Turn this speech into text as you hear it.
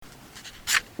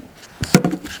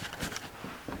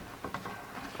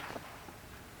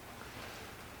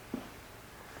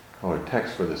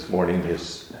text for this morning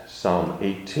is Psalm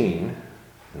 18,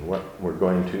 and what we're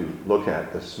going to look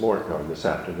at this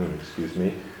afternoon,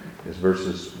 is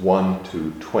verses 1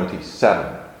 to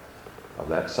 27 of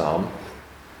that psalm.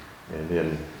 And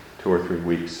in 2 or 3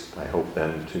 weeks, I hope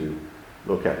then to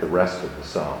look at the rest of the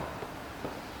psalm.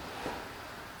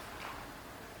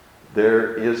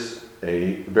 There is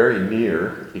a very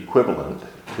near equivalent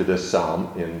to this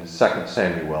psalm in 2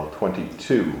 Samuel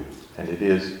 22, and it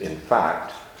is, in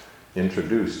fact,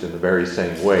 introduced in the very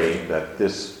same way that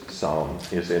this psalm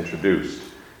is introduced,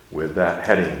 with that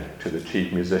heading, to the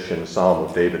chief musician, Psalm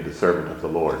of David, the servant of the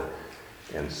Lord,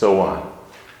 and so on.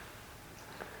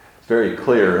 It's very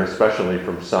clear, especially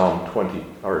from 2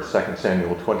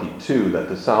 Samuel 22, that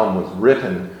the psalm was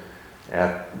written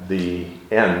at the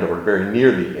end, or very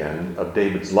near the end, of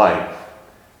David's life,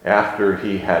 after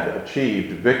he had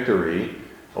achieved victory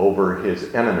over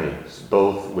his enemies,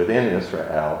 both within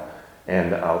Israel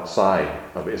and outside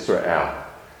of Israel.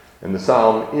 And the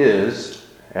psalm is,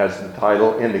 as the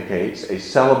title indicates, a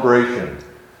celebration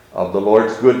of the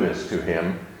Lord's goodness to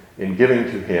him in giving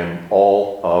to him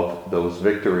all of those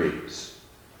victories.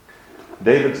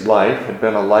 David's life had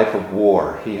been a life of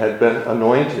war. He had been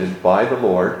anointed by the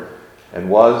Lord and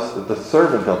was the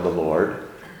servant of the Lord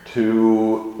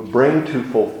to bring to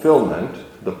fulfillment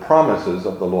the promises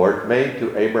of the Lord made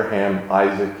to Abraham,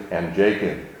 Isaac, and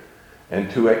Jacob, and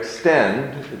to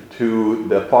extend to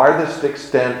the farthest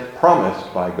extent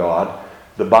promised by God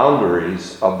the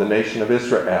boundaries of the nation of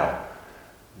Israel.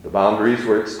 The boundaries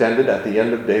were extended at the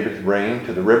end of David's reign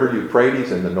to the river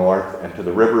Euphrates in the north and to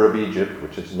the river of Egypt,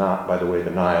 which is not, by the way,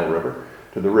 the Nile River,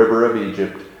 to the river of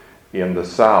Egypt in the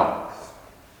south.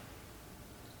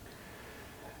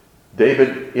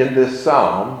 David, in this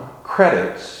psalm,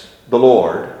 credits the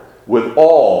Lord with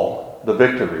all the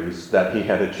victories that he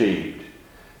had achieved.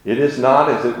 It is not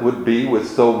as it would be with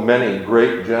so many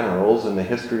great generals in the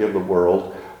history of the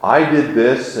world. I did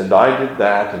this and I did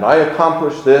that, and I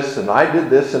accomplished this and I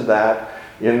did this and that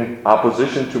in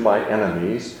opposition to my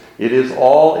enemies. It is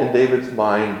all in David's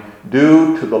mind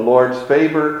due to the Lord's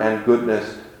favor and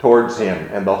goodness towards him.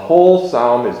 And the whole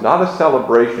psalm is not a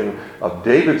celebration of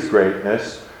David's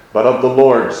greatness, but of the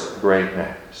Lord's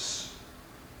greatness.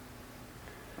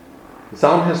 The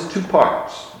psalm has 2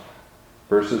 parts.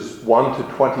 Verses 1 to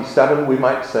 27, we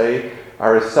might say,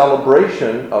 are a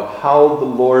celebration of how the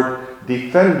Lord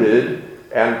defended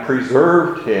and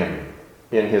preserved him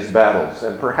in his battles.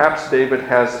 And perhaps David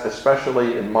has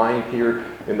especially in mind here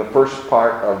in the first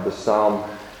part of the psalm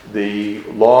the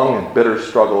long and bitter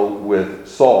struggle with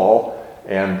Saul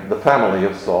and the family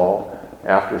of Saul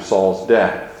after Saul's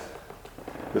death.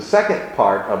 The second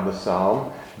part of the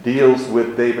psalm deals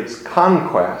with David's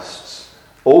conquests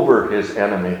over his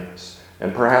enemies.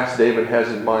 And perhaps David has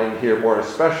in mind here more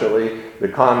especially the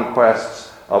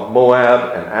conquests of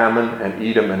Moab and Ammon and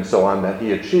Edom and so on that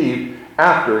he achieved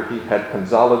after he had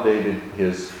consolidated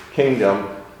his kingdom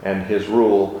and his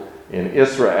rule in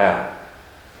Israel.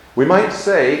 We might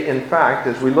say, in fact,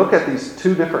 as we look at these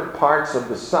 2 different parts of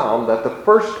the psalm, that the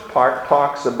first part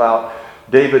talks about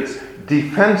David's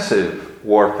defensive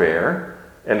warfare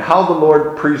and how the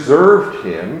Lord preserved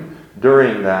him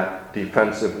during that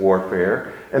defensive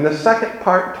warfare. And the second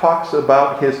part talks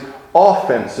about his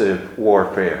offensive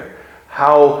warfare,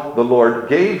 how the Lord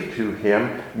gave to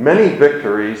him many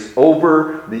victories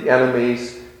over the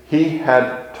enemies he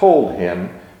had told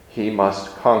him he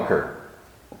must conquer.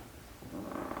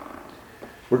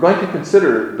 We're going to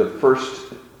consider the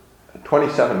first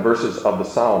 27 verses of the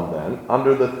psalm then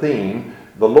under the theme,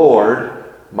 "The Lord,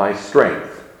 my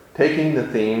strength," taking the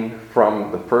theme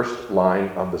from the first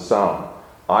line of the psalm.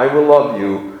 I will love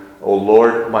you, O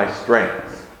Lord, my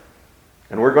strength.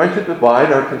 And we're going to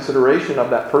divide our consideration of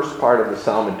that first part of the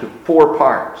psalm into 4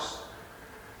 parts.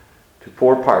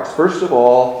 First of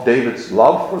all, David's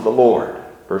love for the Lord,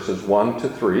 verses 1 to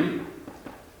 3.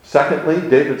 Secondly,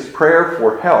 David's prayer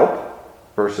for help,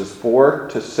 verses 4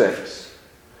 to 6.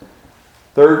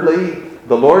 Thirdly,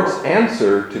 the Lord's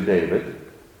answer to David,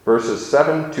 verses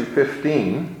 7 to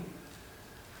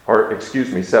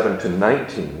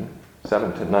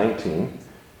 19.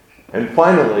 And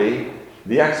finally,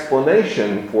 the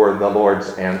explanation for the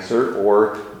Lord's answer,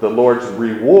 or the Lord's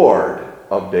reward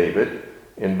of David,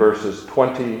 in verses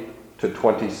 20 to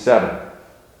 27.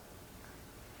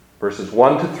 Verses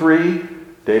 1 to 3,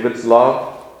 David's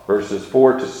love. Verses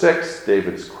 4 to 6,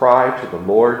 David's cry to the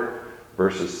Lord.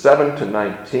 Verses 7 to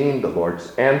 19, the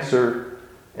Lord's answer.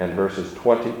 And verses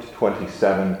 20 to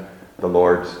 27, the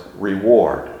Lord's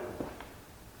reward.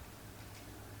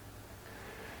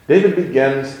 David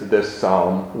begins this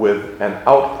psalm with an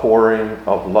outpouring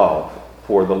of love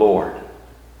for the Lord.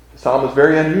 The psalm is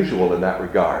very unusual in that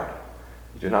regard.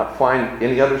 You do not find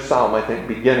any other psalm, I think,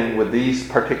 beginning with these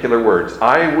particular words.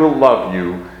 I will love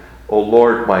you, O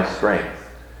Lord, my strength.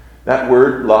 That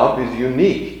word love is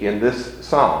unique in this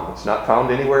psalm. It's not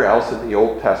found anywhere else in the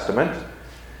Old Testament.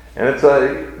 And it's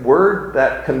a word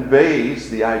that conveys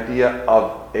the idea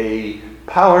of a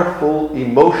powerful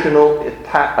emotional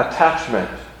attachment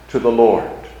to the Lord.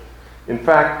 In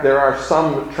fact, there are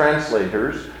some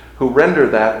translators who render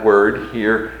that word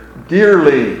here,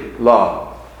 dearly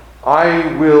love.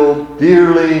 I will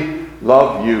dearly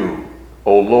love you,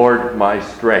 O Lord, my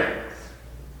strength.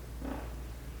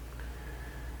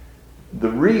 The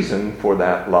reason for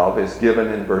that love is given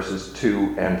in verses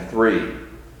 2 and 3.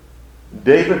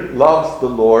 David loves the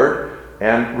Lord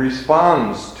and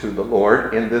responds to the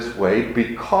Lord in this way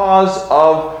because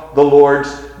of the Lord's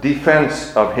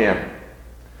defense of him.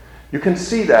 You can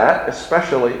see that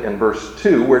especially in verse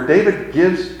 2, where David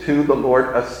gives to the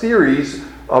Lord a series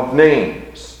of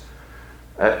names.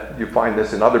 You find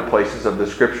this in other places of the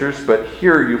Scriptures, but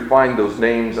here you find those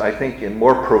names, I think, in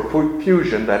more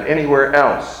profusion than anywhere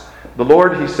else. The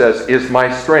Lord, he says, is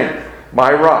my strength,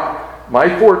 my rock,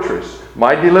 my fortress,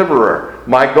 my deliverer,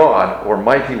 my God, or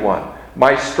mighty one,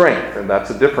 my strength, and that's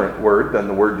a different word than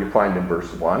the word you find in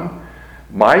verse 1,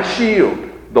 my shield,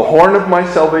 the horn of my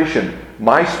salvation,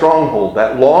 my stronghold,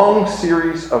 that long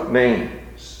series of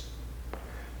names.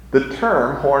 The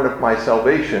term horn of my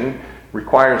salvation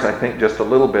requires, I think, just a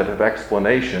little bit of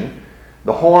explanation.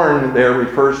 The horn there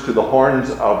refers to the horns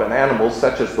of an animal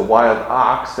such as the wild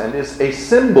ox and is a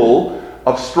symbol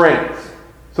of strength.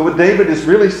 So what David is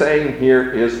really saying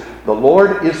here is, the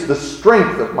Lord is the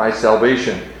strength of my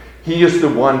salvation. He is the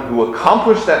one who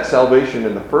accomplished that salvation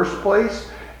in the first place,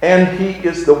 and he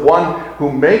is the one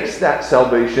who makes that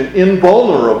salvation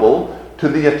invulnerable to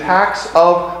the attacks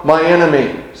of my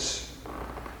enemies.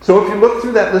 So if you look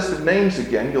through that list of names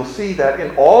again, you'll see that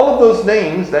in all of those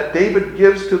names that David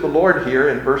gives to the Lord here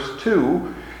in verse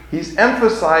 2, he's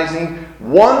emphasizing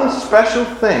one special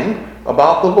thing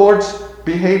about the Lord's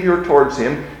behavior towards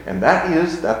him, and that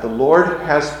is that the Lord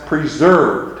has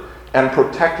preserved and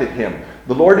protected him.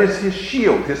 The Lord is his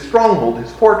shield, his stronghold,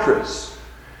 his fortress,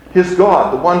 his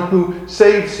God, the one who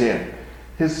saves him.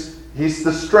 He's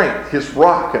the strength, his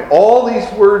rock. And all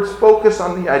these words focus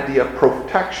on the idea of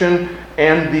protection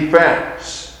and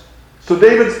defense. So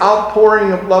David's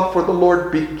outpouring of love for the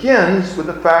Lord begins with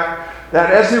the fact that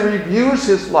as he reviews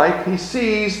his life, he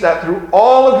sees that through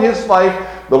all of his life,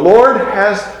 the Lord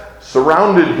has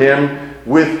surrounded him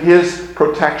with his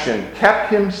protection,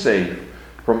 kept him safe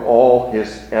from all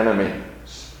his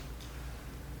enemies.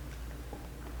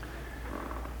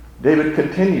 David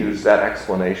continues that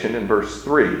explanation in verse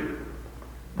 3.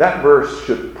 That verse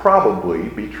should probably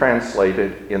be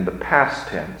translated in the past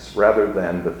tense rather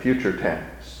than the future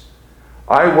tense.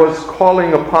 I was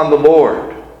calling upon the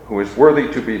Lord, who is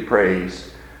worthy to be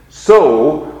praised,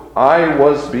 so I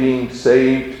was being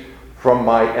saved from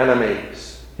my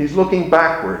enemies. He's looking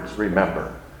backwards,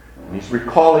 remember, and he's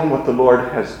recalling what the Lord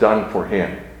has done for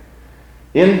him.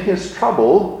 In his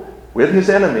trouble with his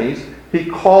enemies, he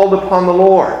called upon the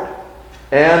Lord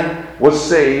and was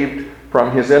saved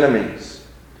from his enemies.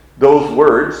 Those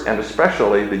words, and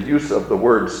especially the use of the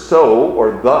word so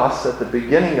or thus at the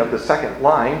beginning of the second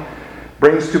line,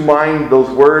 brings to mind those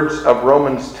words of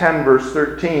Romans 10 verse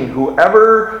 13,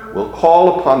 whoever will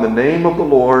call upon the name of the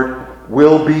Lord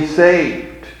will be saved.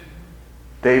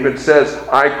 David says,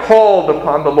 I called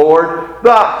upon the Lord,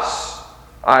 thus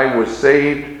I was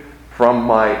saved from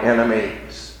my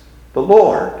enemies. The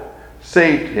Lord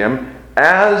saved him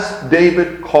as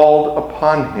David called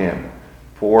upon him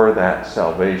for that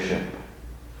salvation.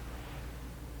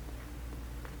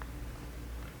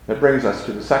 That brings us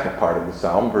to the second part of the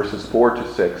psalm, verses 4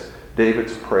 to 6,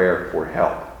 David's prayer for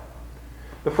help.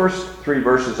 The first three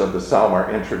verses of the psalm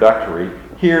are introductory.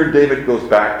 Here, David goes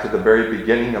back to the very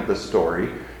beginning of the story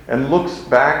and looks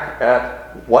back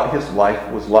at what his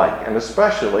life was like, and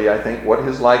especially, I think, what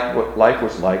his life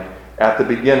was like at the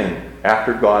beginning,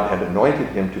 after God had anointed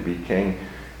him to be king,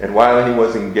 and while he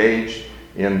was engaged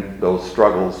in those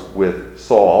struggles with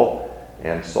Saul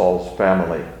and Saul's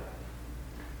family.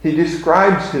 He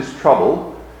describes his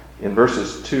trouble in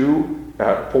verses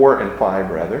 4 and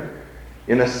 5,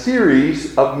 in a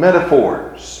series of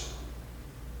metaphors.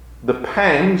 The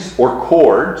pangs, or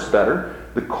cords,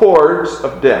 the cords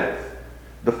of death,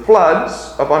 the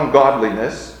floods of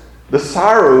ungodliness, the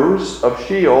sorrows of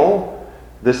Sheol,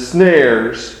 the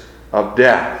snares of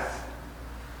death.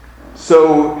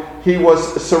 So he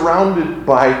was surrounded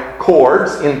by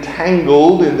cords,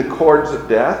 entangled in the cords of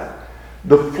death.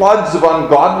 The floods of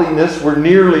ungodliness were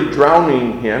nearly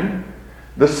drowning him.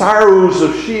 The sorrows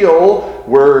of Sheol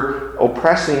were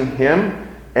oppressing him,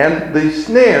 and the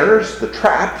snares, the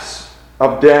traps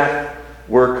of death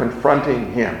were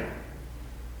confronting him.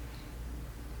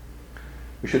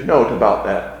 We should note about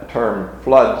that term,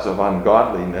 floods of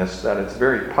ungodliness, that it's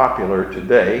very popular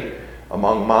today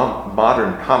among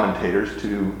modern commentators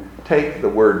to take the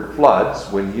word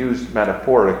floods, when used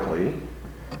metaphorically,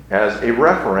 as a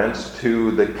reference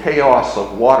to the chaos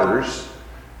of waters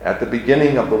at the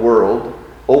beginning of the world,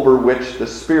 over which the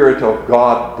Spirit of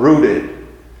God brooded,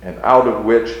 and out of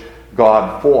which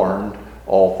God formed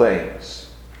all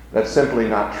things. That's simply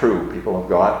not true, people of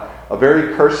God. A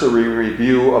very cursory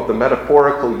review of the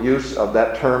metaphorical use of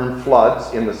that term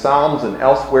floods in the Psalms and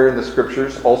elsewhere in the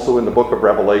Scriptures, also in the book of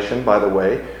Revelation, by the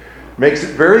way, makes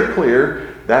it very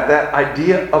clear that that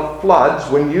idea of floods,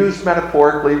 when used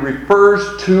metaphorically,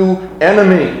 refers to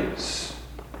enemies,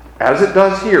 as it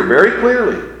does here very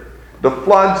clearly. The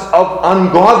floods of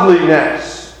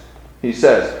ungodliness, he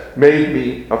says, made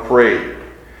me afraid.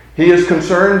 He is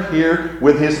concerned here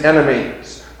with his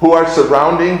enemies, who are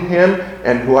surrounding him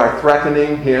and who are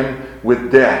threatening him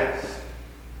with death.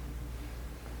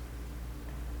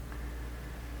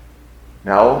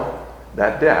 Now,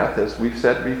 that death, as we've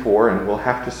said before and we'll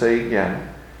have to say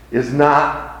again, is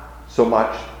not so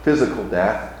much physical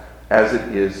death as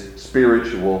it is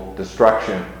spiritual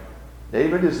destruction.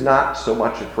 David is not so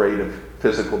much afraid of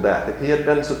physical death. If he had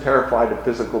been so terrified of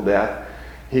physical death,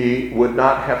 he would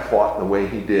not have fought the way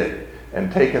he did and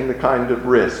taken the kind of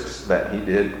risks that he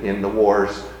did in the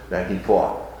wars that he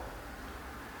fought.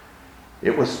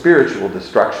 It was spiritual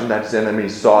destruction that his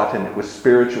enemies sought, and it was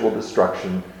spiritual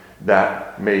destruction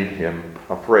that made him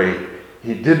afraid.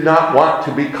 He did not want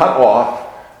to be cut off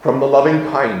from the loving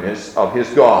kindness of his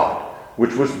God,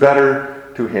 which was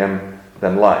better to him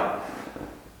than life.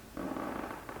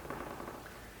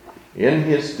 In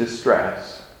his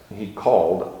distress, he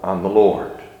called on the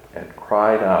Lord and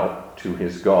cried out to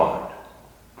his God.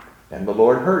 And the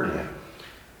Lord heard him.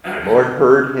 The Lord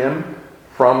heard him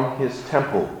from his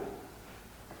temple.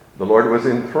 The Lord was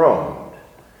enthroned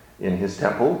in his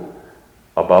temple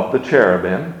above the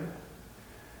cherubim.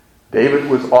 David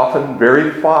was often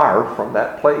very far from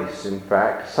that place. In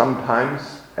fact,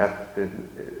 sometimes,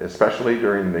 especially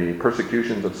during the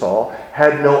persecutions of Saul,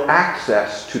 had no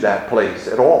access to that place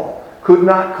at all. Could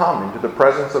not come into the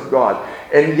presence of God.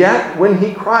 And yet, when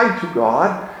he cried to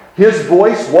God, his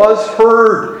voice was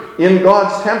heard in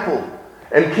God's temple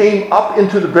and came up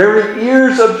into the very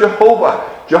ears of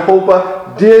Jehovah.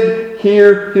 Jehovah did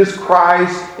hear his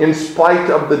cries in spite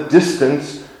of the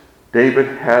distance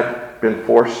David had been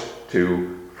forced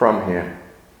to from him.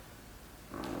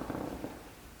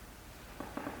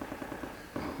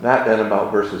 That then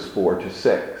about verses 4 to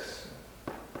 6.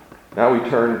 Now we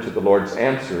turn to the Lord's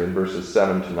answer in verses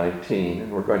 7 to 19, and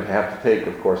we're going to have to take,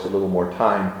 of course, a little more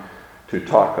time to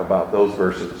talk about those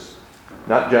verses.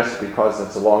 Not just because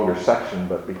it's a longer section,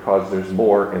 but because there's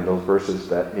more in those verses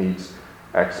that needs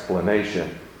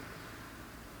explanation.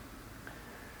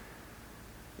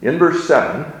 In verse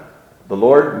 7, the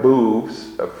Lord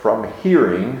moves from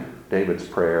hearing David's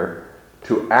prayer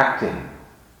to acting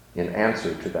in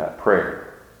answer to that prayer.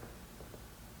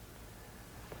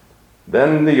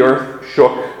 Then the earth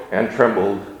shook and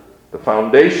trembled. The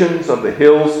foundations of the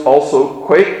hills also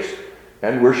quaked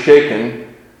and were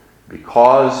shaken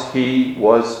because he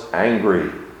was angry.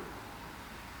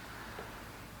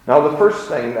 Now, the first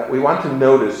thing that we want to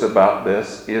notice about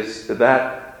this is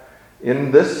that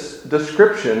in this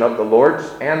description of the Lord's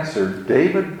answer,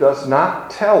 David does not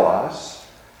tell us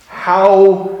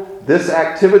how this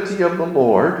activity of the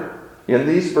Lord in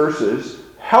these verses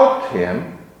helped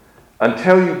him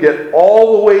until you get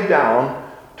all the way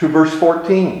down to verse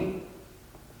 14.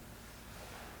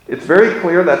 It's very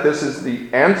clear that this is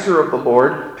the answer of the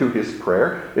Lord to his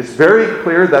prayer. It's very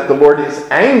clear that the Lord is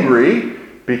angry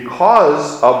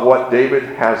because of what David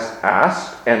has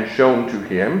asked and shown to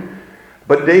him.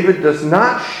 But David does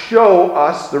not show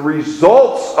us the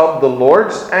results of the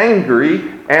Lord's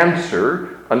angry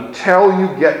answer until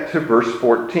you get to verse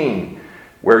 14.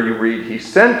 Where you read, he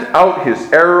sent out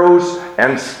his arrows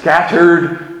and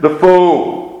scattered the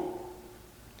foe.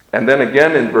 And then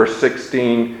again in verse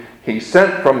 16, he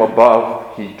sent from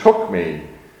above, he took me,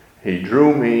 he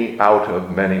drew me out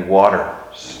of many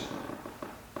waters.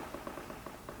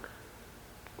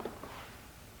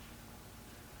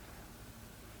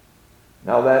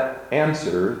 Now that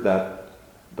answer that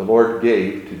the Lord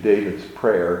gave to David's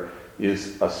prayer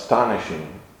is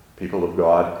astonishing, people of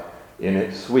God, in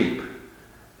its sweep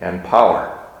and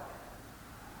power.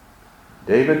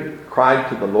 David cried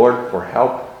to the Lord for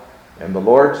help, and the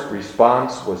Lord's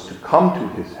response was to come to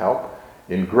his help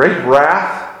in great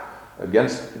wrath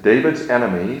against David's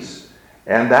enemies,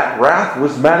 and that wrath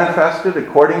was manifested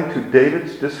according to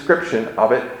David's description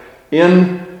of it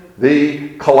in the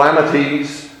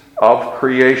calamities of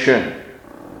creation.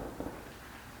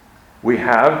 We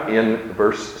have in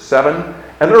verse 7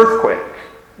 an earthquake.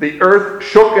 The earth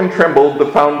shook and trembled,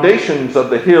 the foundations of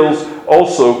the hills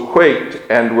also quaked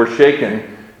and were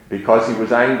shaken because he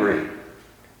was angry.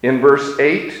 In verse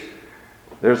 8,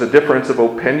 there's a difference of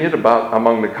opinion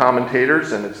among the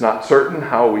commentators, and it's not certain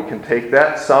how we can take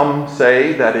that. Some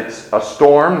say that it's a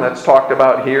storm that's talked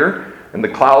about here, and the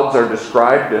clouds are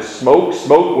described as smoke.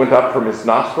 Smoke went up from his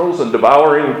nostrils and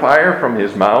devouring fire from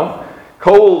his mouth.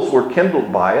 Coals were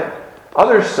kindled by it.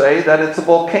 Others say that it's a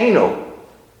volcano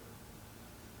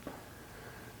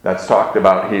that's talked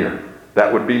about here.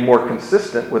 That would be more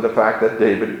consistent with the fact that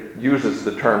David uses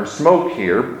the term smoke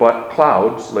here, but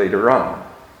clouds later on.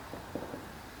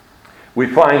 We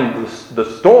find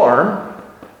the storm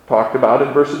talked about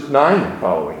in verses 9 and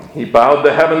following. He bowed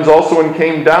the heavens also and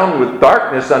came down with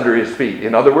darkness under his feet.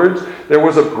 In other words, there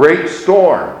was a great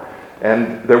storm,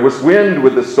 and there was wind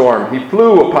with the storm. He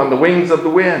flew upon the wings of the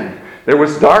wind. There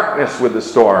was darkness with the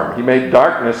storm. He made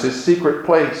darkness his secret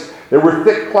place. There were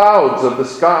thick clouds of the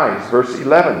skies, verse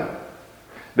 11.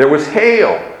 There was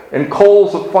hail and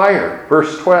coals of fire,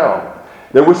 verse 12.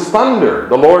 There was thunder.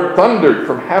 The Lord thundered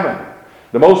from heaven.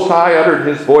 The Most High uttered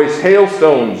his voice,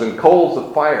 hailstones and coals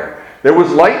of fire. There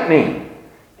was lightning.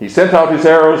 He sent out his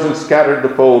arrows and scattered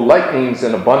the foe, lightnings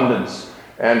in abundance,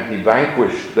 and he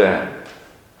vanquished them.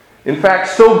 In fact,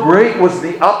 so great was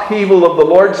the upheaval of the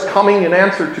Lord's coming in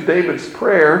answer to David's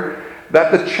prayer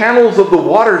that the channels of the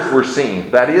waters were seen.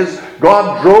 That is,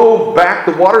 God drove back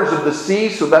the waters of the sea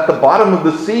so that the bottom of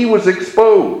the sea was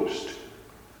exposed.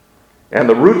 And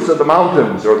the roots of the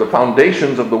mountains, or the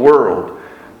foundations of the world,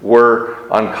 were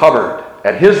uncovered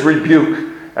at his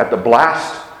rebuke, at the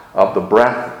blast of the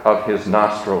breath of his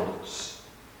nostrils.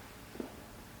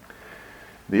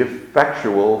 The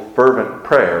effectual, fervent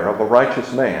prayer of a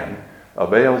righteous man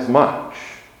avails much.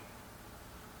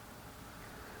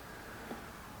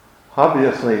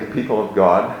 Obviously, people of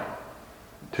God,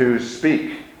 to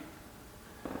speak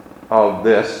of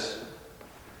this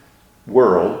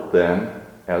world, then,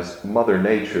 as Mother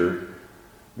Nature,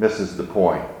 misses the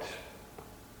point.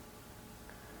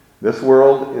 This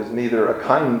world is neither a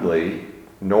kindly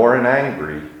nor an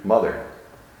angry mother.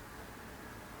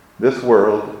 This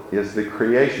world is the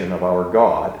creation of our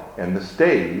God and the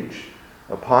stage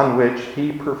upon which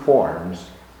he performs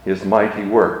his mighty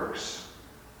works.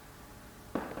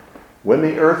 When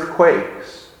the earth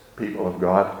quakes, people of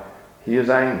God, he is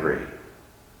angry.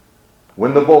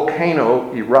 When the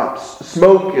volcano erupts,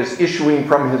 smoke is issuing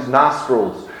from his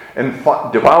nostrils and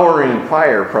devouring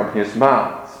fire from his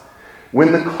mouth.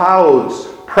 When the clouds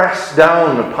press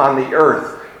down upon the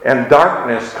earth and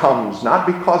darkness comes, not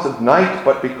because of night,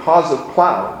 but because of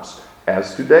clouds,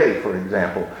 as today, for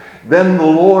example, then the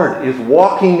Lord is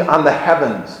walking on the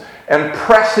heavens and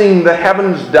pressing the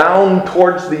heavens down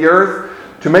towards the earth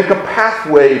to make a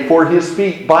pathway for his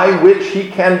feet by which he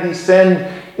can descend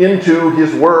into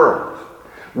his world.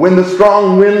 When the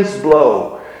strong winds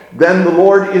blow, then the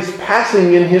Lord is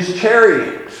passing in his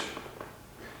chariot.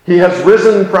 He has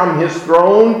risen from his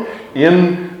throne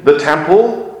in the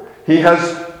temple. He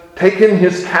has taken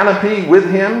his canopy with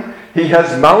him. He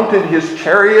has mounted his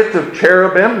chariot of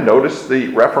cherubim. Notice the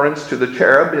reference to the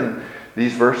cherub in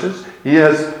these verses. He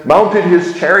has mounted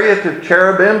his chariot of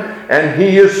cherubim, and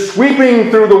he is sweeping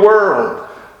through the world,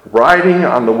 riding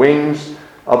on the wings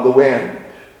of the wind.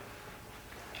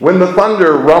 When the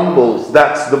thunder rumbles,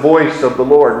 that's the voice of the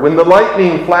Lord. When the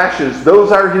lightning flashes,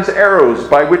 those are his arrows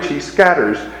by which he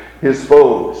scatters his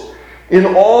foes. In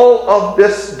all of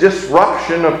this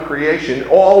disruption of creation,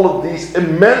 all of these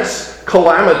immense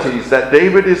calamities that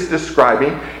David is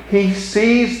describing, he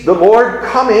sees the Lord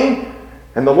coming,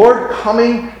 and the Lord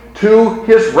coming to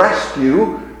his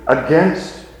rescue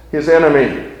against his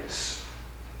enemies.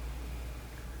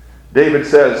 David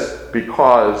says,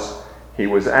 because he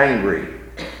was angry.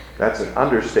 That's an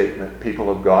understatement, people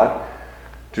of God.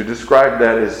 To describe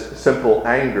that as simple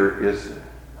anger is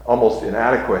almost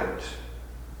inadequate.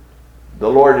 The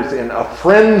Lord is in a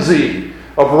frenzy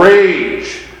of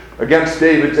rage against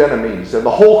David's enemies, and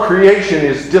the whole creation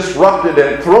is disrupted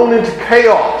and thrown into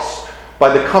chaos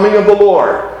by the coming of the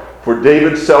Lord for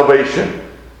David's salvation.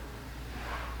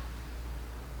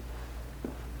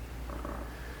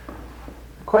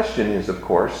 The question is, of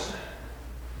course,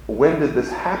 when did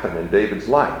this happen in David's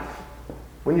life?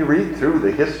 When you read through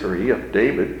the history of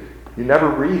David, you never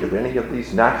read of any of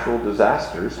these natural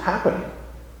disasters happening.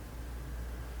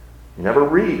 You never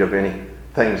read of any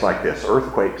things like this,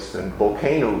 earthquakes and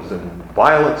volcanoes and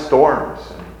violent storms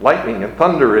and lightning and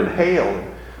thunder and hail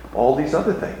and all these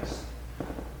other things.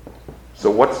 So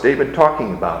what's David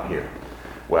talking about here?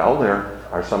 Well, there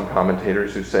are some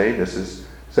commentators who say this is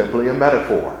simply a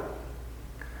metaphor.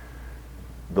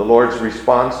 The Lord's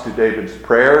response to David's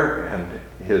prayer and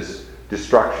his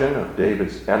destruction of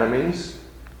David's enemies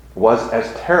was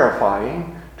as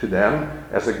terrifying to them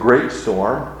as a great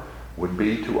storm would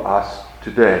be to us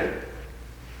today.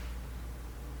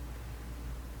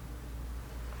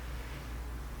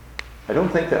 I don't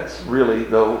think that's really,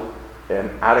 though,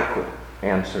 an adequate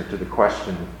answer to the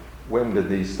question, when did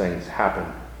these things happen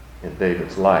in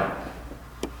David's life?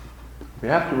 We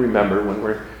have to remember when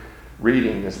we're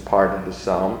reading this part of the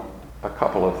psalm a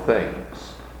couple of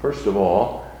things. First of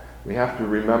all, we have to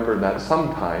remember that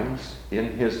sometimes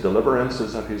in his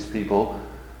deliverances of his people,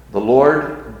 the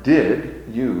Lord did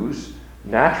use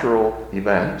natural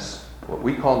events, what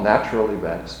we call natural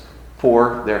events,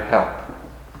 for their help.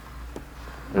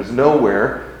 There's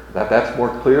nowhere that's more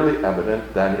clearly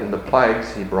evident than in the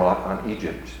plagues he brought on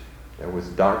Egypt. There was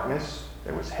darkness,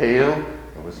 there was hail,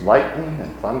 there was lightning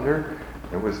and thunder.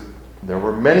 There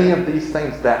were many of these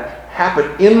things that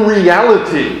happened in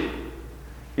reality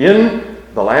in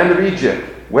the land of Egypt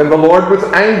when the Lord was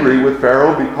angry with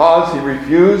Pharaoh because he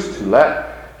refused to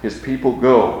let his people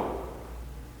go.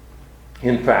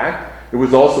 In fact, it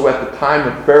was also at the time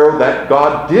of Pharaoh that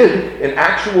God did, in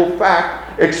actual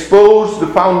fact, expose the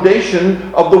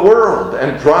foundation of the world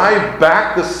and drive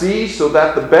back the sea so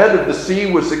that the bed of the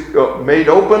sea was made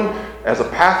open as a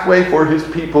pathway for his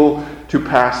people to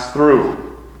pass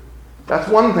through. That's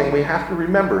one thing we have to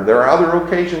remember. There are other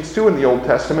occasions too in the Old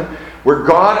Testament where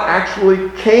God actually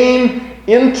came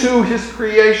into his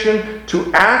creation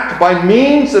to act by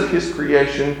means of his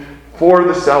creation for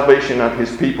the salvation of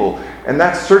his people. And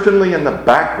that's certainly in the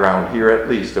background here, at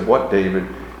least, of what David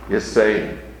is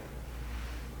saying.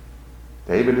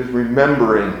 David is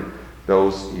remembering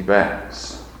those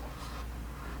events.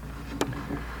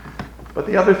 But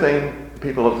the other thing,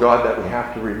 people of God, that we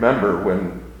have to remember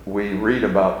when we read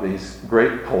about these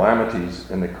great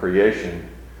calamities in the creation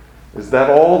is that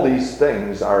all these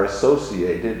things are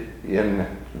associated in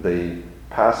the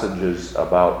passages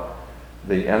about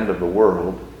the end of the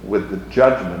world with the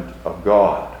judgment of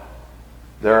God.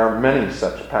 There are many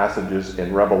such passages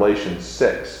in Revelation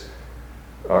 6.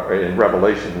 In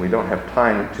Revelation, we don't have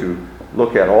time to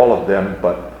look at all of them,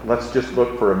 but let's just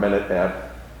look for a minute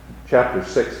at chapter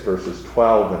 6, verses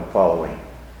 12 and following.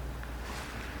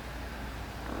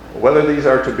 Whether these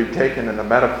are to be taken in a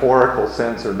metaphorical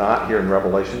sense or not here in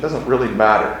Revelation doesn't really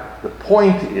matter. The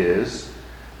point is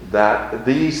that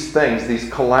these things, these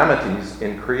calamities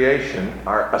in creation,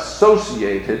 are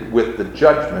associated with the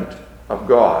judgment of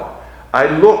God. I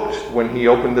looked when he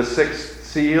opened the sixth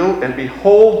seal, and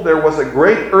behold, there was a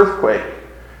great earthquake,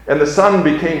 and the sun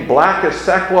became black as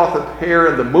sackcloth of hair,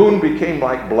 and the moon became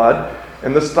like blood,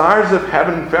 and the stars of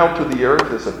heaven fell to the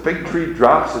earth as a fig tree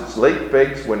drops its late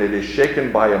figs when it is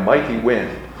shaken by a mighty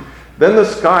wind. Then the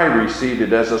sky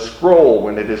receded as a scroll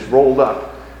when it is rolled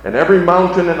up, and every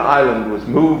mountain and island was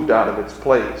moved out of its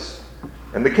place.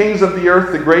 And the kings of the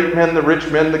earth, the great men, the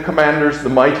rich men, the commanders, the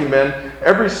mighty men,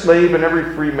 every slave and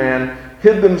every free man,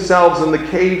 hid themselves in the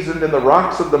caves and in the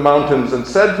rocks of the mountains, and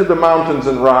said to the mountains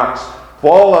and rocks,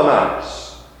 fall on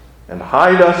us, and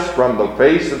hide us from the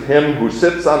face of him who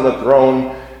sits on the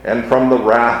throne, and from the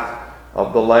wrath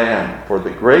of the Lamb. For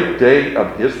the great day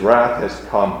of his wrath has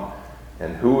come,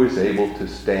 and who is able to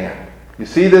stand? You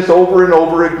see this over and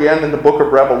over again in the book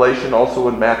of Revelation, also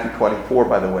in Matthew 24,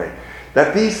 by the way.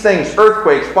 That these things,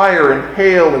 earthquakes, fire, and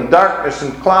hail, and darkness,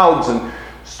 and clouds, and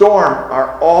storm,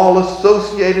 are all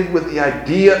associated with the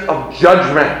idea of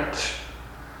judgment.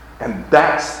 And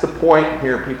that's the point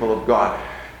here, people of God.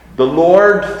 The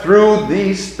Lord, through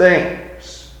these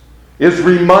things, is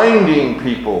reminding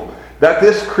people that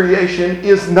this creation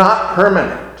is not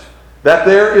permanent. That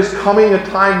there is coming a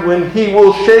time when he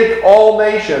will shake all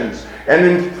nations, and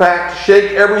in fact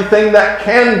shake everything that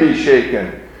can be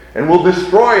shaken, and will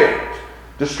destroy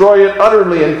it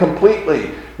utterly and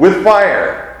completely with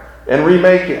fire, and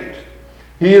remake it.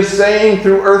 He is saying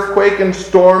through earthquake and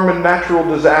storm and natural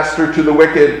disaster to the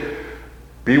wicked,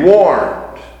 be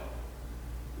warned,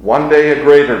 one day a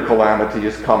greater calamity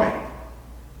is coming.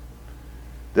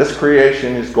 This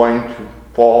creation is going to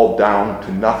fall down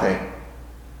to nothing,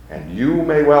 and you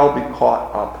may well be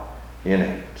caught up in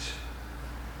it.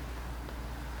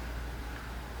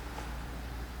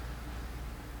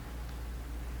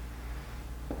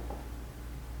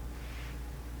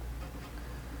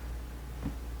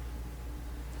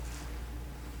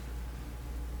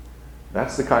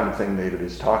 That's the kind of thing David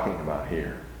is talking about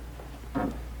here.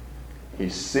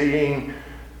 He's seeing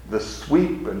the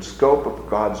sweep and scope of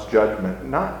God's judgment,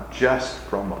 not just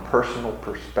from a personal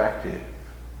perspective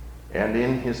and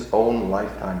in his own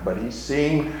lifetime, but he's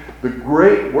seeing the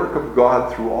great work of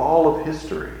God through all of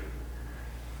history,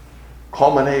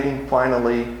 culminating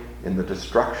finally in the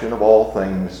destruction of all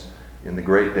things in the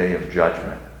great day of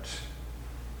judgment.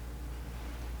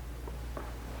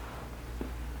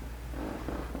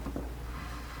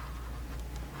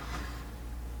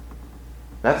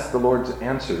 That's the Lord's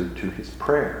answer to his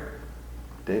prayer.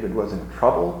 David was in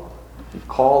trouble. He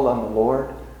called on the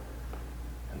Lord,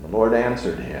 and the Lord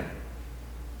answered him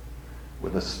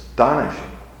with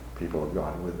astonishing, people of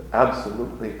God, with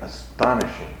absolutely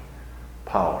astonishing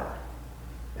power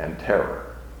and terror.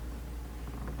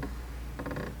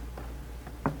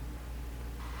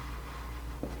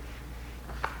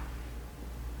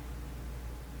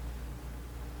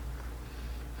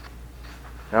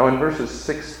 Now in verses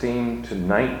 16 to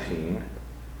 19,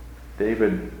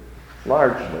 David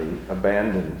largely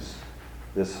abandons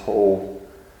this whole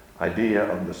idea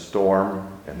of the storm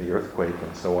and the earthquake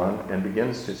and so on, and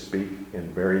begins to speak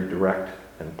in very direct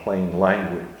and plain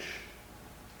language,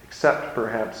 except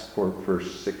perhaps for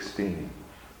verse 16.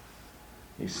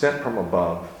 He sent from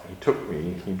above, he took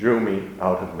me, he drew me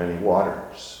out of many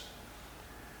waters.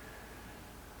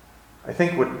 I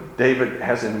think what David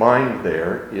has in mind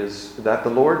there is that the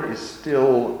Lord is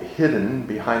still hidden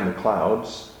behind the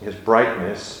clouds. His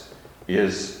brightness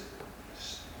is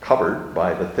covered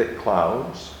by the thick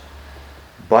clouds.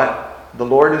 But the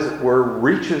Lord, as it were,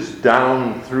 reaches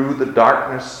down through the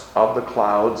darkness of the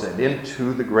clouds and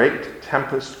into the great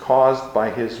tempest caused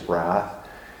by his wrath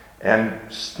and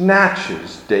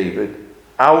snatches David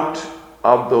out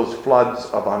of those floods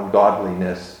of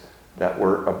ungodliness that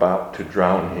were about to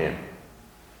drown him.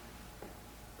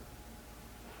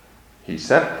 He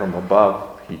sent from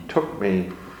above, he took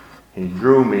me, he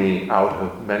drew me out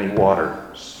of many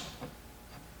waters.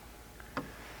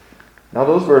 Now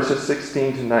those verses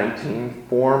 16 to 19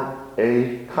 form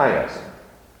a chiasm.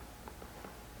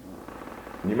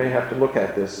 You may have to look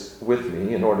at this with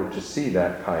me in order to see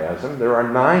that chiasm. There are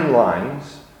 9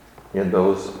 lines in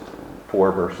those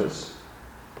 4 verses.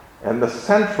 And the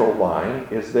central line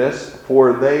is this: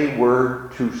 for they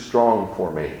were too strong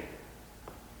for me.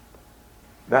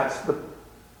 That's the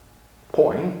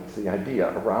point, the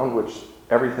idea around which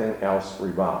everything else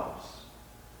revolves.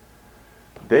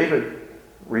 David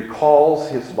recalls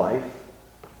his life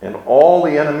and all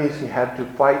the enemies he had to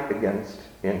fight against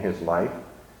in his life,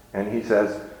 and he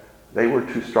says, they were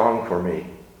too strong for me.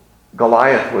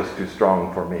 Goliath was too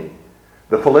strong for me.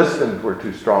 The Philistines were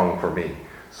too strong for me.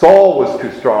 Saul was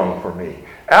too strong for me.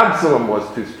 Absalom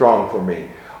was too strong for me.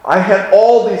 I had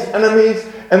all these enemies,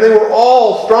 and they were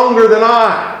all stronger than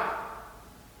I.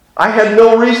 I had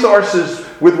no resources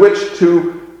with which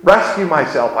to rescue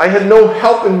myself. I had no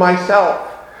help in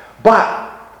myself. But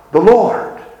the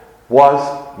Lord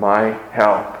was my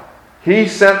help. He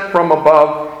sent from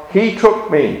above. He took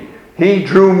me. He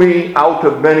drew me out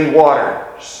of many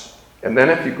waters. And then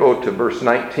if you go to verse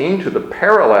 19, to the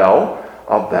parallel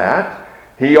of that,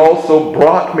 he also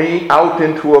brought me out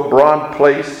into a broad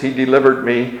place. He delivered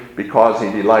me because he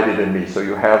delighted in me. So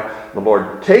you have the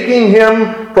Lord taking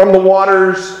him from the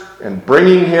waters and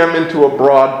bringing him into a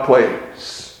broad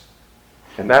place.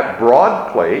 And that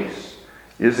broad place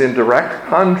is in direct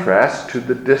contrast to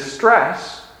the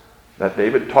distress that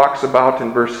David talks about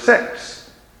in verse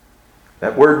 6.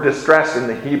 That word distress in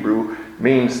the Hebrew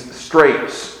means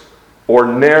straits or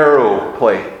narrow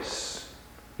place.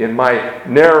 In my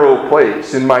narrow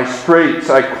place, in my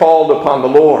straits, I called upon the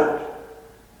Lord,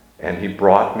 and he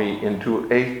brought me into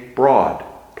a broad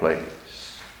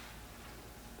place.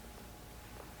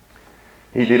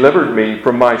 He delivered me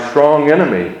from my strong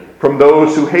enemy, from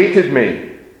those who hated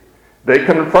me. They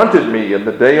confronted me in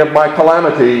the day of my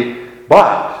calamity,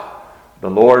 but the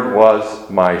Lord was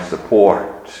my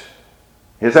support.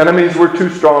 His enemies were too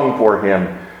strong for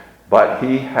him, but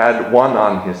he had one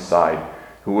on his side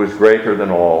who was greater than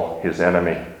all his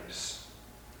enemies.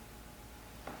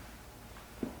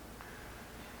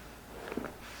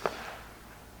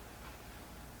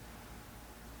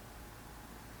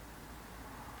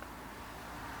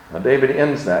 Now David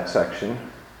ends that section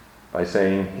by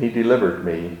saying, he delivered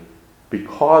me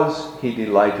because he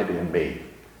delighted in me.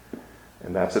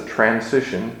 And that's a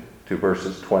transition to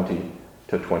verses 20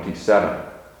 to 27.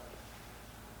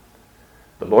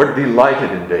 The Lord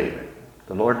delighted in David.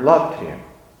 The Lord loved him.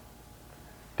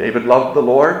 David loved the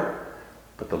Lord,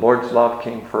 but the Lord's love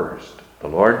came first. The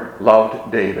Lord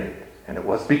loved David, And it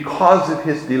was because of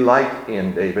his delight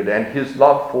in David and his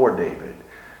love for David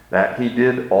that he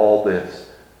did all this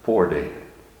for David.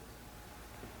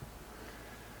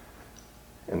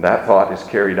 And that thought is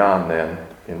carried on then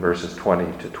in verses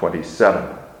 20 to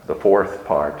 27, the fourth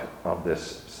part of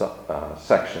this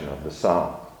section of the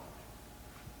psalm.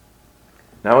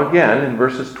 Now again, in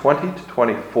verses 20 to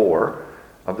 24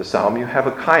 of the psalm, you have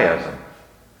a chiasm.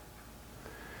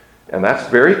 And that's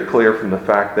very clear from the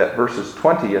fact that verses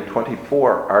 20 and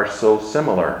 24 are so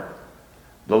similar.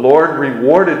 The Lord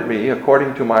rewarded me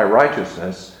according to my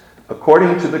righteousness,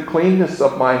 according to the cleanness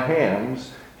of my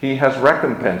hands, he has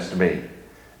recompensed me.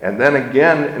 And then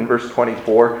again in verse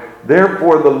 24,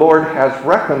 therefore the Lord has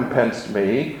recompensed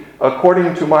me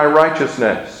according to my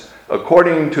righteousness,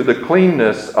 according to the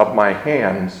cleanness of my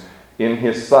hands in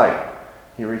his sight.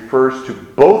 He refers to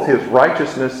both his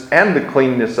righteousness and the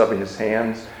cleanness of his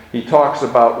hands. He talks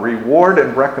about reward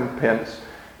and recompense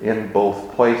in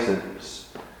both places.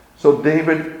 So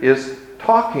David is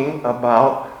talking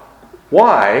about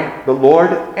why the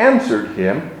Lord answered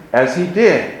him as he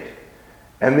did.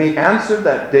 And the answer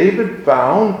that David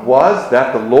found was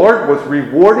that the Lord was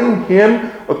rewarding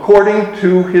him according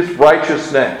to his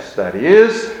righteousness. That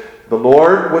is, the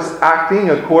Lord was acting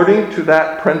according to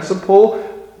that principle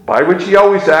by which he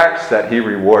always acts, that he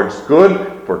rewards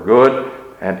good for good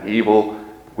and evil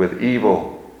with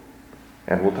evil.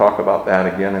 And we'll talk about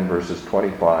that again in verses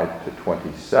 25 to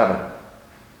 27.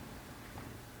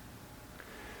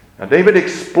 Now, David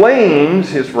explains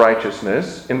his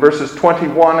righteousness in verses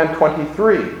 21 and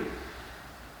 23.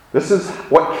 This is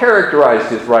what characterized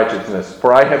his righteousness.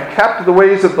 For I have kept the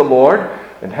ways of the Lord,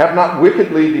 and have not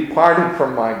wickedly departed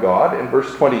from my God. In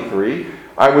verse 23,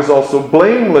 I was also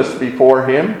blameless before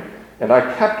him, and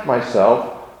I kept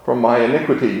myself from my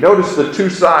iniquity. Notice the two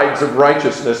sides of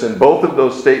righteousness in both of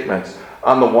those statements.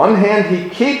 On the one hand, he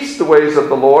keeps the ways of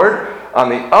the Lord. On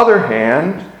the other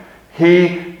hand,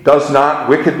 he does not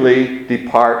wickedly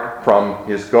depart from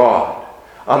his God.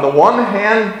 On the one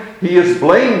hand, he is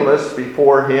blameless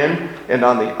before him, and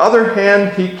on the other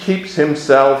hand, he keeps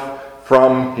himself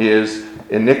from his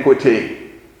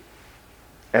iniquity.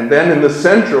 And then in the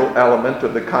central element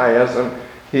of the chiasm,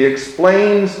 he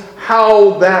explains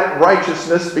how that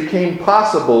righteousness became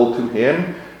possible to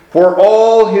him. For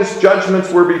all his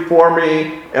judgments were before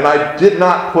me, and I did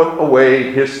not put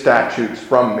away his statutes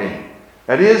from me.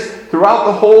 That is, throughout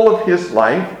the whole of his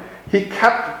life, he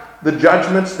kept the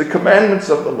judgments, the commandments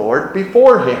of the Lord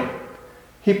before him.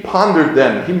 He pondered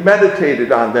them. He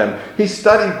meditated on them. He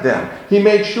studied them. He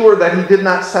made sure that he did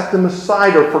not set them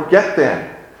aside or forget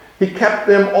them. He kept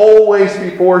them always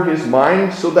before his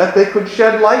mind so that they could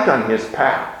shed light on his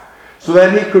path, so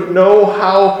that he could know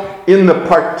how, in the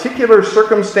particular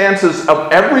circumstances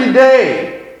of every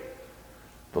day,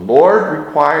 the Lord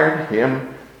required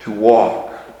him to walk.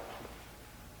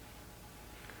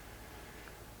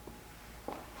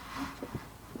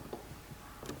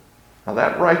 Now,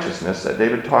 that righteousness that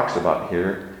David talks about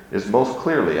here is most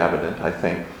clearly evident, I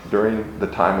think, during the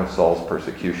time of Saul's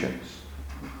persecutions.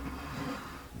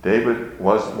 David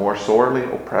was more sorely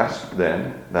oppressed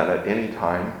then than at any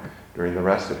time during the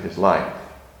rest of his life.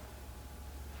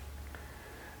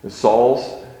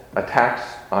 Saul's attacks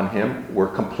on him were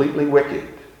completely wicked.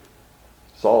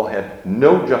 Saul had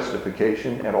no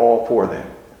justification at all for them.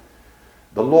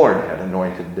 The Lord had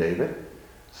anointed David.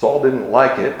 Saul didn't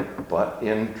like it, but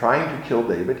in trying to kill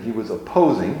David, he was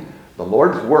opposing the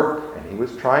Lord's work, and he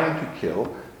was trying to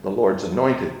kill the Lord's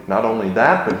anointed. Not only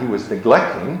that, but he was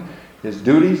neglecting his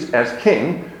duties as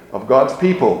king of God's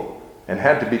people, and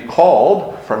had to be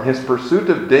called from his pursuit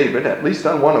of David, at least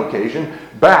on one occasion,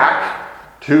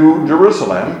 back to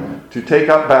Jerusalem to take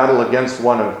up battle against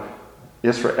one of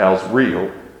Israel's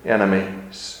real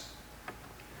enemies.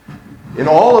 In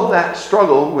all of that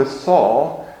struggle with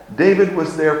Saul, David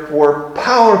was therefore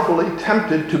powerfully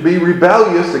tempted to be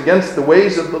rebellious against the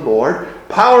ways of the Lord,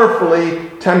 powerfully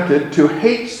tempted to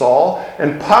hate Saul,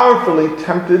 and powerfully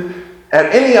tempted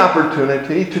at any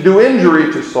opportunity to do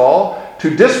injury to Saul,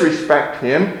 to disrespect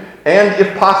him, and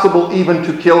if possible even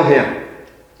to kill him.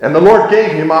 And the Lord gave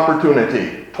him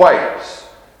opportunity twice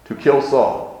to kill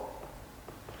Saul.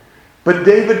 But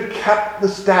David kept the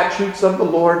statutes of the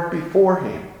Lord before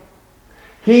him.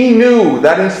 He knew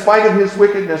that in spite of his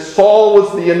wickedness, Saul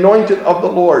was the anointed of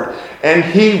the Lord, and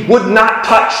he would not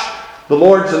touch the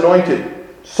Lord's anointed.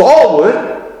 Saul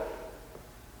would,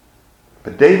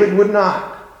 but David would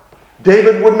not.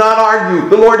 David would not argue.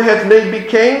 The Lord has made me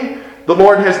king. The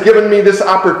Lord has given me this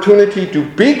opportunity to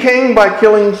be king by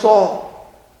killing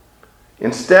Saul.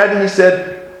 Instead, he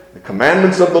said, the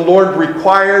commandments of the Lord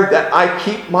require that I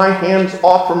keep my hands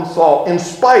off from Saul, in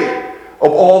spite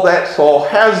of all that Saul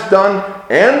has done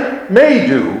and may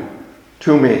do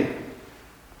to me.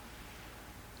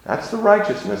 That's the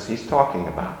righteousness he's talking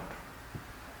about.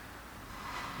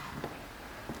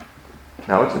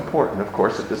 Now it's important, of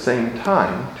course, at the same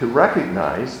time to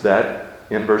recognize that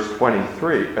in verse 22,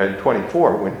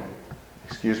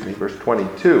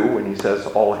 when he says,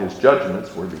 all his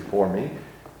judgments were before me,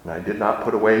 and I did not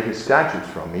put away his statutes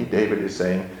from me, David is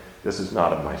saying, this is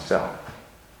not of myself.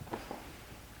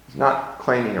 He's not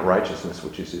claiming a righteousness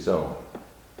which is his own.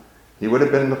 He would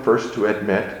have been the first to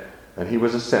admit that he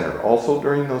was a sinner, also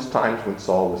during those times when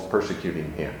Saul was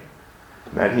persecuting him,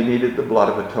 and that he needed the blood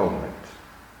of atonement.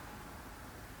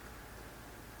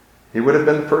 He would have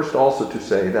been the first also to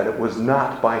say that it was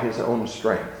not by his own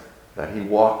strength that he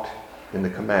walked in the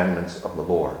commandments of the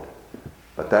Lord,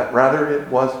 but that rather it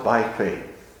was by faith,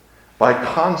 by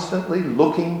constantly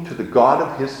looking to the God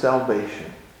of his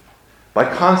salvation,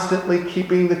 by constantly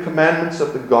keeping the commandments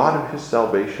of the God of his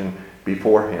salvation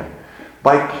before him,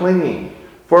 by clinging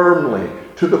firmly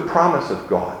to the promise of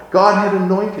God. God had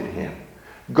anointed him.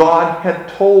 God had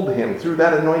told him through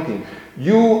that anointing,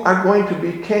 you are going to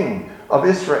be king of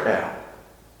Israel.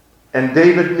 And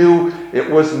David knew it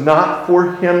was not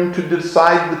for him to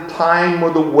decide the time or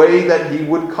the way that he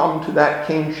would come to that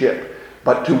kingship,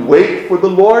 but to wait for the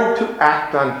Lord to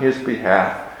act on his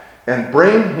behalf and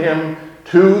bring him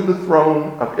to the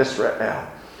throne of Israel.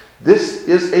 This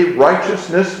is a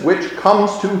righteousness which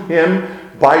comes to him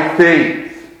by faith.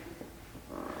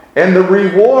 And the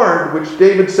reward which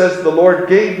David says the Lord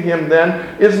gave him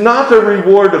then is not a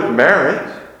reward of merit.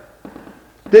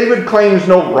 David claims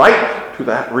no right to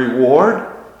that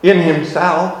reward in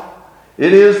himself.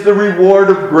 It is the reward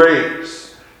of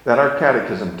grace that our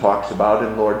catechism talks about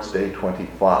in Lord's Day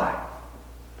 25.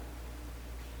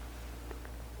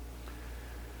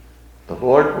 The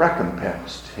Lord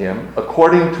recompensed him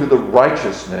according to the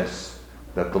righteousness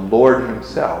that the Lord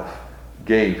himself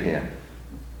gave him.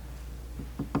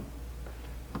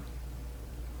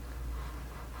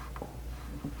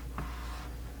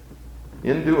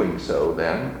 In doing so,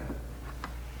 then,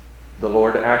 the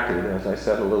Lord acted, as I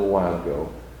said a little while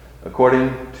ago,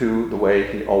 according to the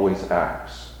way he always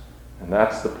acts. And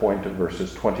that's the point of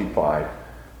verses 25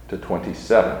 to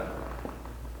 27.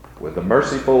 With the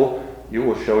merciful, you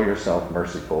will show yourself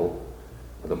merciful.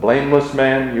 With the blameless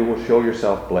man, you will show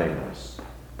yourself blameless.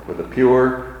 With the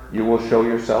pure, you will show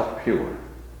yourself pure.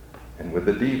 And with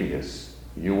the devious,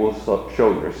 you will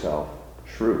show yourself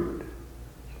shrewd.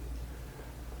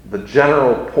 The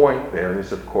general point there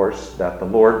is, of course, that the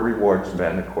Lord rewards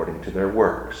men according to their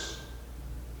works.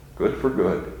 Good for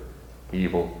good,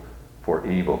 evil for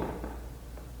evil.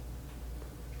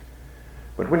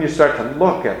 But when you start to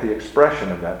look at the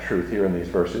expression of that truth here in these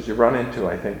verses, you run into,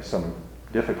 I think, some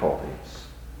difficulties.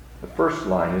 The first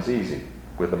line is easy.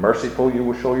 With the merciful, you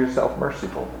will show yourself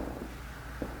merciful.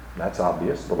 That's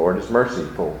obvious. The Lord is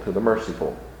merciful to the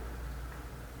merciful.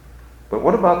 But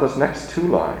what about those next two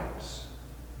lines?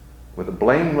 With a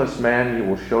blameless man, you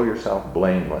will show yourself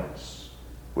blameless.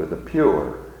 With the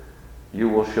pure, you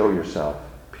will show yourself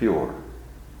pure.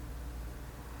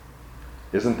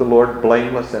 Isn't the Lord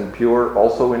blameless and pure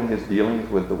also in his dealings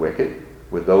with the wicked,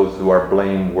 with those who are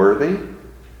blameworthy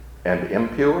and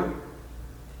impure?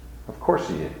 Of course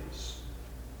he is.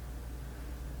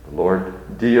 The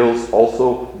Lord deals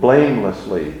also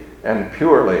blamelessly and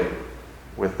purely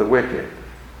with the wicked.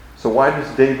 So why does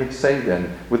David say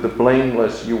then, with the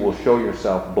blameless you will show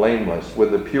yourself blameless,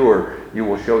 with the pure you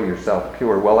will show yourself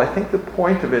pure? Well, I think the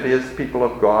point of it is, people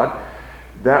of God,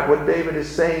 that what David is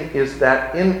saying is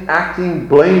that in acting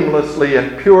blamelessly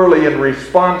and purely in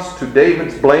response to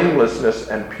David's blamelessness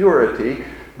and purity,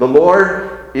 the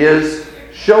Lord is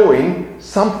showing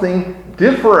something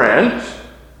different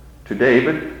to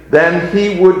David than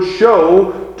he would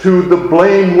show to the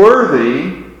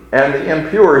blameworthy and the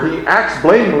impure. He acts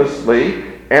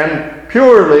blamelessly and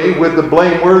purely with the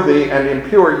blameworthy and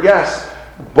impure, yes,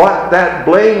 but that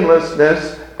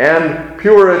blamelessness and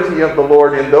purity of the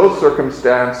Lord in those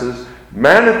circumstances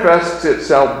manifests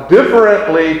itself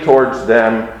differently towards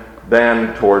them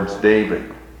than towards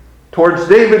David. Towards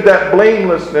David, that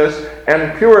blamelessness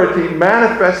and purity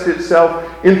manifests itself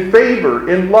in favor,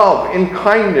 in love, in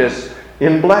kindness,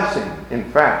 in blessing, in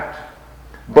fact.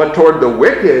 But toward the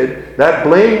wicked, that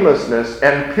blamelessness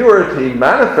and purity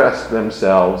manifest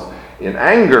themselves in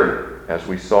anger, as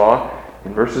we saw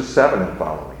in verses 7 and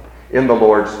following, in the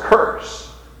Lord's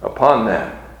curse upon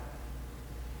them.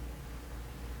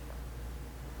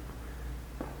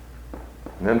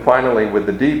 And then finally, with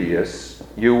the devious,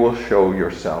 you will show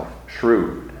yourself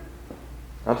shrewd.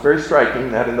 Now it's very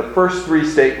striking that in the first three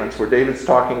statements where David's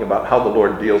talking about how the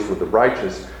Lord deals with the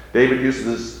righteous, David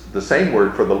uses the same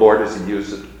word for the Lord as he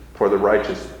uses it for the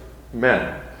righteous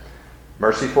men.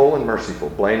 Merciful and merciful,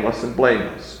 blameless and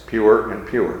blameless, pure and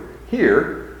pure.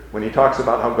 Here, when he talks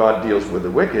about how God deals with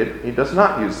the wicked, he does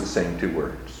not use the same two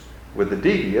words. With the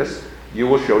devious, you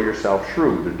will show yourself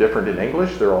shrewd. They're different in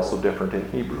English, they're also different in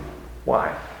Hebrew.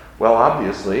 Why? Well,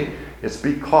 obviously, it's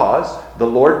because the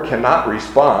Lord cannot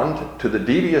respond to the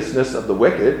deviousness of the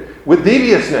wicked with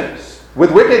deviousness,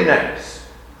 with wickedness.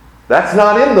 That's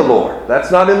not in the Lord.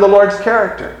 That's not in the Lord's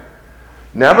character.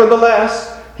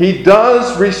 Nevertheless, he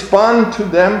does respond to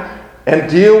them and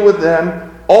deal with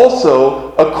them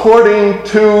also according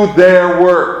to their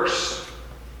works.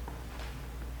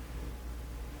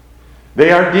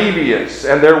 They are devious,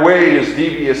 and their way is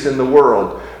devious in the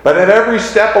world. But at every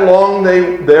step along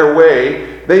their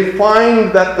way, they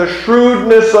find that the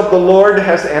shrewdness of the Lord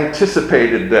has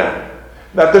anticipated them.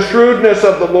 That the shrewdness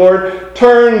of the Lord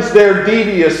turns their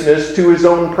deviousness to his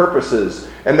own purposes.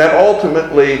 And that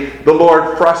ultimately the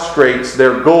Lord frustrates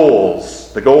their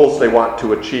goals, the goals they want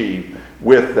to achieve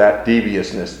with that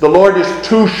deviousness. The Lord is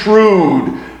too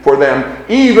shrewd for them,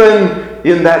 even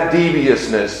in that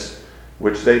deviousness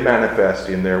which they manifest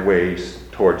in their ways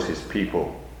towards his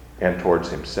people and towards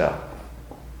himself.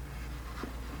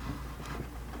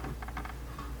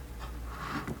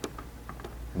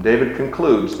 And David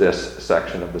concludes this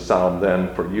section of the psalm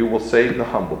then, "For you will save the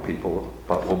humble people,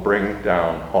 but will bring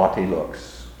down haughty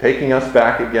looks," taking us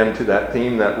back again to that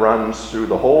theme that runs through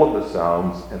the whole of the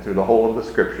Psalms and through the whole of the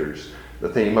Scriptures, the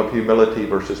theme of humility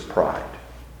versus pride.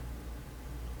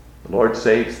 The Lord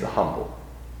saves the humble.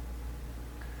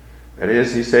 That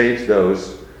is, he saves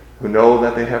those who know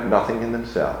that they have nothing in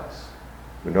themselves,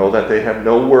 who know that they have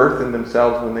no worth in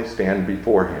themselves when they stand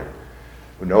before him,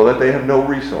 who know that they have no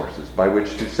resources by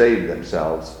which to save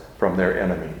themselves from their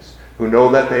enemies, who know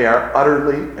that they are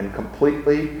utterly and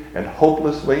completely and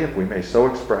hopelessly, if we may so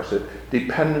express it,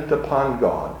 dependent upon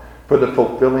God for the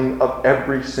fulfilling of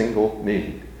every single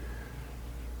need.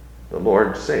 The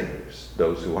Lord saves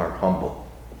those who are humble,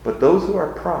 but those who are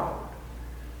proud,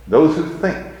 those who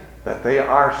think that they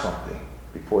are something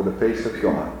before the face of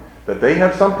God, that they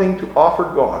have something to offer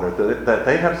God, or that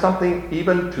they have something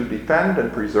even to defend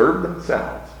and preserve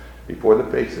themselves before the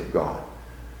face of God.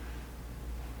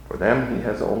 For them he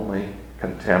has only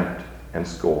contempt and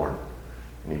scorn,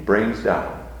 and he brings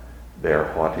down their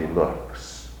haughty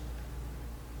looks.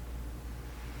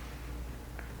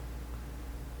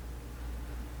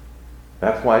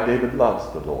 That's why David loves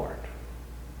the Lord.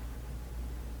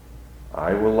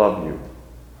 I will love you.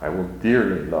 I will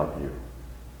dearly love you,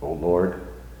 O Lord,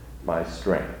 my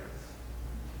strength.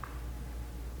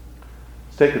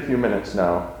 Let's take a few minutes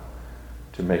now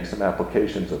to make some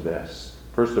applications of this.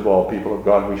 First of all, people of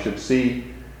God, we should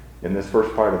see in this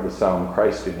first part of the psalm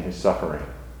Christ in his suffering.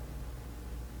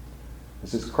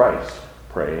 This is Christ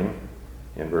praying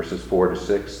in verses 4 to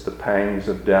 6. The pangs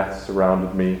of death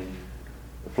surrounded me.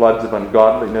 The floods of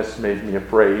ungodliness made me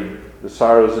afraid. The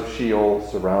sorrows of Sheol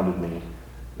surrounded me.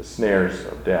 The snares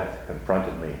of death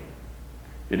confronted me.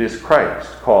 It is Christ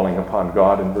calling upon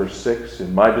God in verse 6.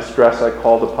 In my distress I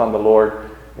called upon the Lord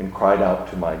and cried out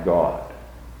to my God.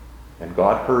 And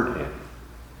God heard him,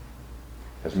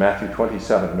 as Matthew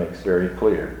 27 makes very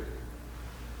clear.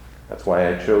 That's why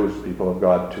I chose, people of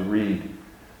God, to read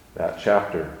that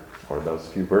chapter, or those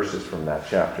few verses from that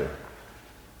chapter.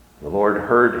 The Lord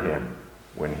heard him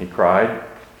when he cried.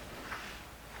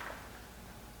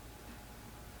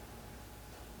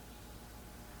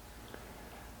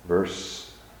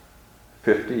 Verse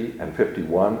 50 and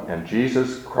 51, and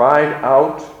Jesus cried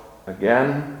out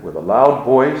again with a loud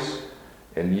voice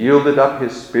and yielded up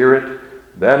his spirit.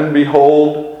 Then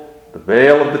behold, the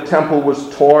veil of the temple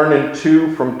was torn in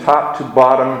two from top to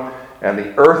bottom, and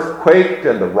the earth quaked,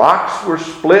 and the rocks were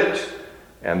split,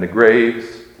 and the graves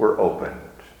were opened.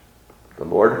 The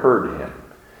Lord heard him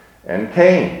and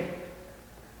came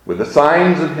with the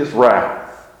signs of his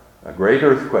wrath, a great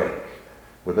earthquake,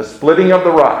 with a splitting of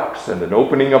the rocks and an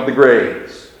opening of the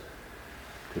graves,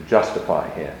 to justify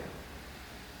him.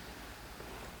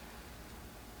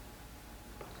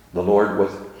 The Lord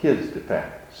was his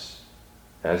defense,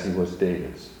 as he was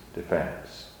David's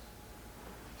defense.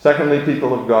 Secondly,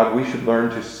 people of God, we should learn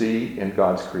to see in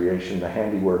God's creation the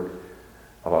handiwork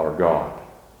of our God.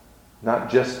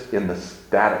 Not just in the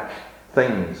static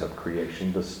things of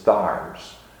creation, the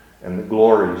stars and the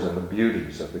glories and the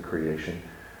beauties of the creation,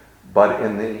 but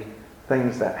in the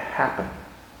things that happen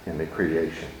in the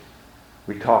creation.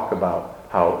 We talk about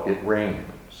how it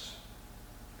rains,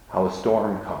 how a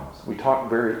storm comes. We talk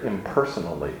very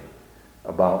impersonally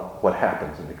about what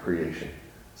happens in the creation.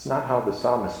 It's not how the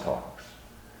psalmist talks.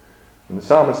 When the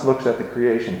psalmist looks at the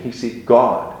creation, he sees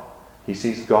God. He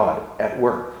sees God at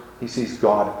work. He sees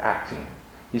God acting.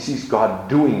 He sees God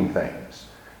doing things.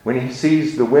 When he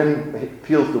sees the wind, he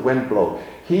feels the wind blow,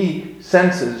 he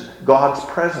senses God's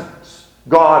presence.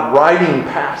 God riding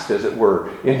past, as it were,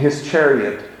 in his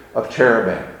chariot of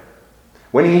cherubim.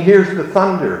 When he hears the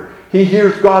thunder, he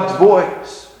hears God's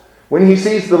voice. When he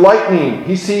sees the lightning,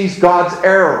 he sees God's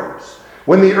arrows.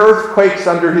 When the earth quakes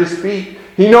under his feet,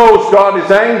 he knows God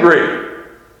is angry.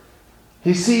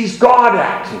 He sees God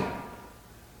acting.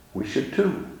 We should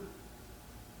too.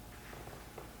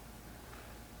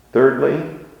 Thirdly,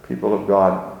 people of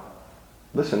God,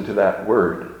 listen to that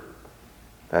word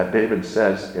that David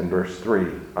says in verse 3.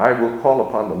 I will call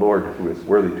upon the Lord who is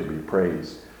worthy to be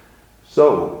praised.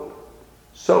 So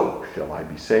shall I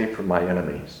be saved from my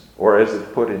enemies. Or as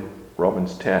it's put in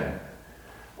Romans 10,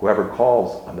 whoever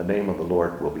calls on the name of the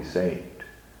Lord will be saved.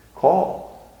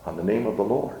 Call on the name of the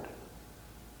Lord,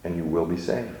 and you will be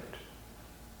saved.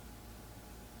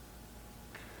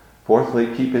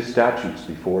 Fourthly, keep his statutes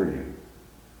before you.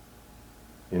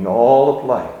 In all of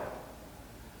life,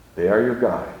 they are your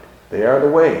guide. They are the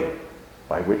way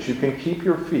by which you can keep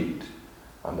your feet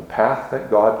on the path that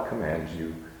God commands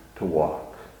you to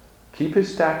walk. Keep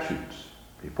his statutes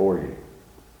before you.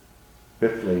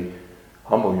 Fifthly,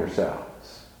 humble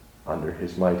yourselves under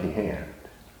his mighty hand.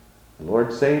 The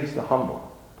Lord saves the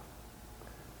humble.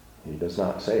 He does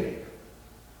not save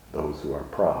those who are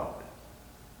proud.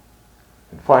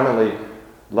 And finally,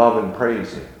 love and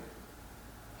praise him.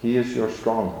 He is your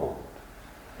stronghold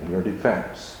and your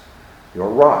defense, your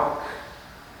rock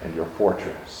and your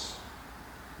fortress.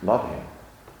 Love him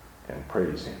and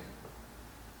praise him.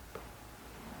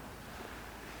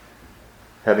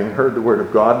 Having heard the word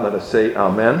of God, let us say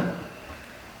amen.